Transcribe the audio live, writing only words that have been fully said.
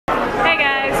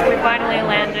finally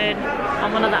landed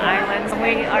on one of the islands.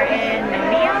 We are in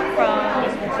Noumea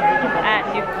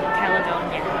at New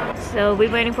Caledonia. So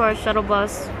we're waiting for our shuttle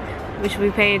bus, which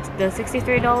we paid the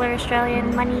 $63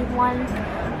 Australian money one.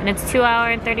 And it's 2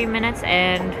 hours and 30 minutes,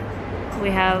 and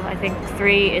we have, I think,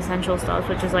 3 essential stops,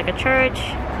 which is like a church,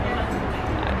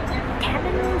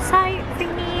 cabin site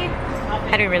thingy.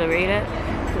 I didn't really read it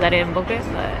because I didn't book it,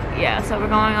 but yeah, so we're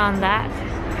going on that.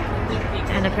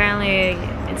 And apparently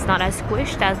it's not as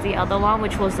squished as the other one,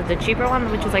 which was the cheaper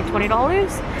one, which was like $20.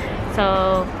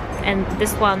 So, and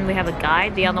this one we have a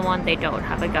guide, the other one they don't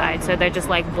have a guide, so they're just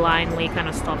like blindly kind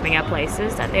of stopping at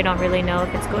places that they don't really know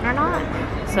if it's good or not.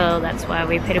 So that's why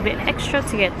we paid a bit extra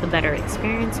to get the better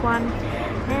experience one.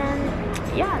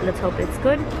 And yeah, let's hope it's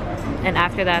good. And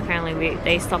after that, apparently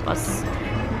they stop us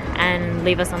and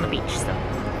leave us on the beach, so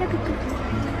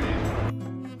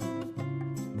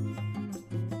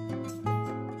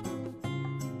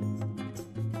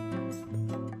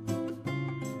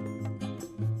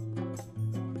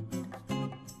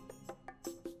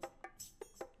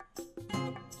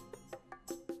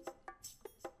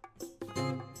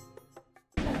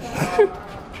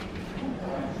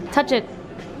touch it.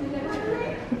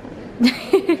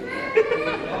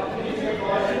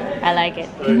 I like it.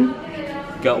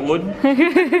 Got wood?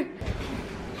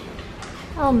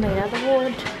 Oh, made out of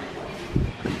wood.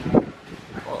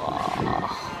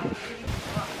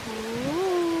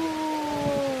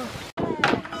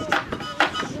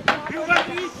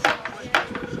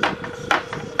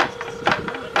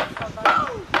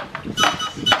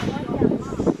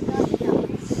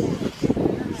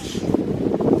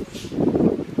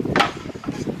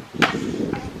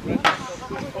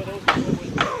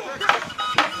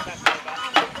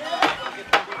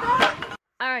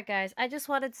 Alright guys, I just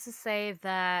wanted to say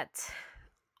that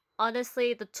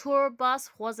honestly the tour bus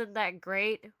wasn't that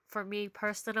great for me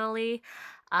personally.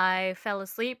 I fell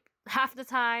asleep half the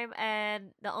time,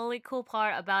 and the only cool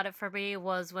part about it for me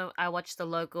was when I watched the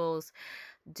locals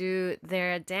do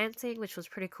their dancing, which was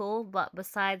pretty cool. But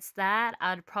besides that,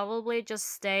 I'd probably just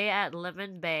stay at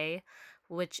Lemon Bay,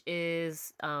 which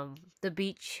is the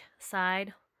beach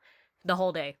side, the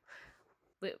whole day.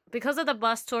 Because of the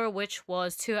bus tour, which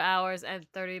was 2 hours and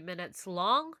 30 minutes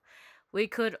long, we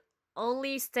could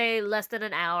only stay less than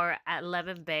an hour at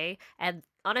Lemon Bay, and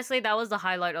honestly that was the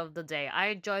highlight of the day. I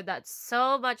enjoyed that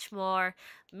so much more.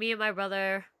 Me and my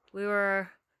brother, we were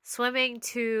swimming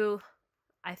to,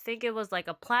 I think it was like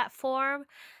a platform,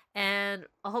 and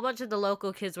a whole bunch of the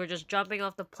local kids were just jumping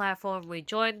off the platform. We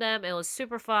joined them. It was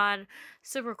super fun,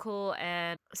 super cool,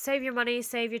 and save your money,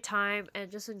 save your time,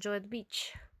 and just enjoy the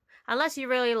beach. Unless you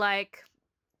really like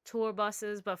tour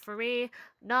buses, but for me,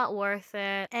 not worth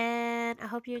it. And I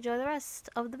hope you enjoy the rest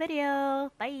of the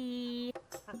video. Bye!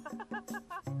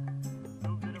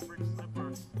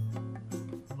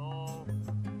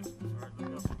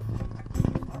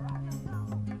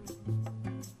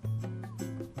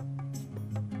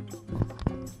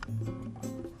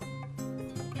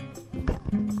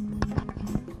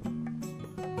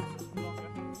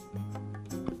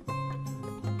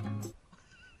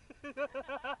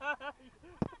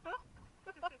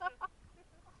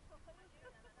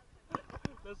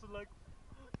 That's like,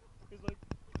 it's like.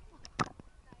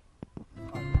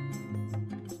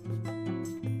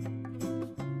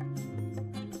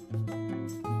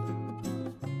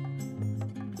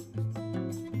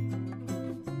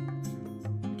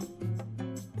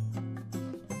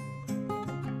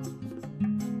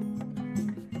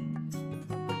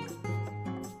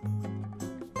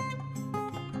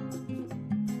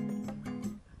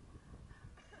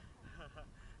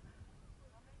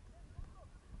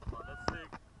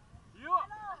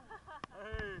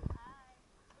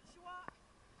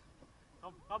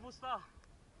 Kamusta?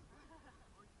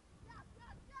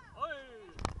 Oi!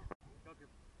 Kaki.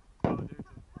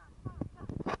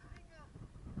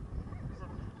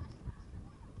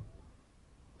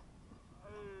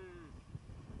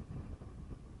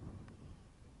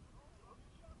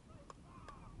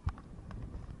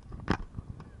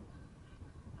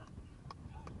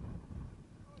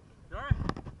 You alright?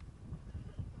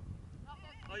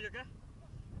 Oh, you okay?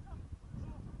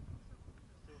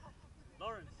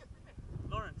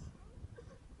 Lawrence.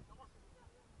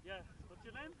 Yeah, what's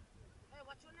your name? Hey,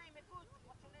 what's your name?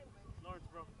 What's your name, man? Lawrence,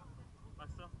 bro.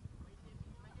 Master?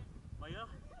 Maya?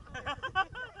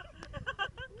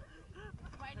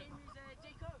 My name is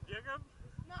Jacob. Jacob?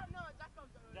 No, Jacob.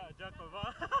 Yeah, Jacob.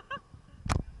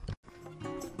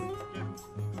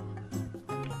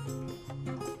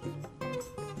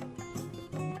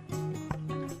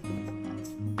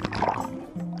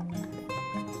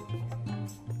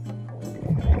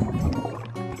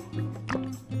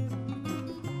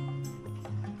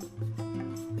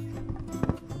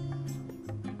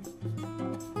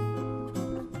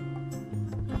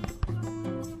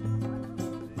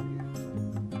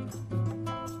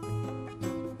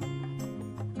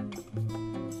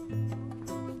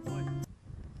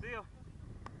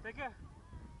 Take care.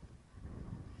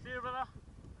 See you, brother.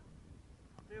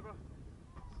 See you, bro.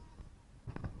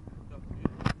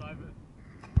 Dive it.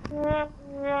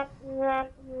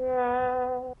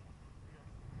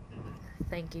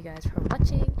 Thank you guys for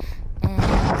watching, and see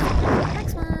you in the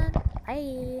next one.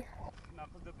 Bye. Nah,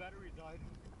 'cause the battery died.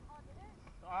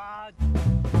 Ah.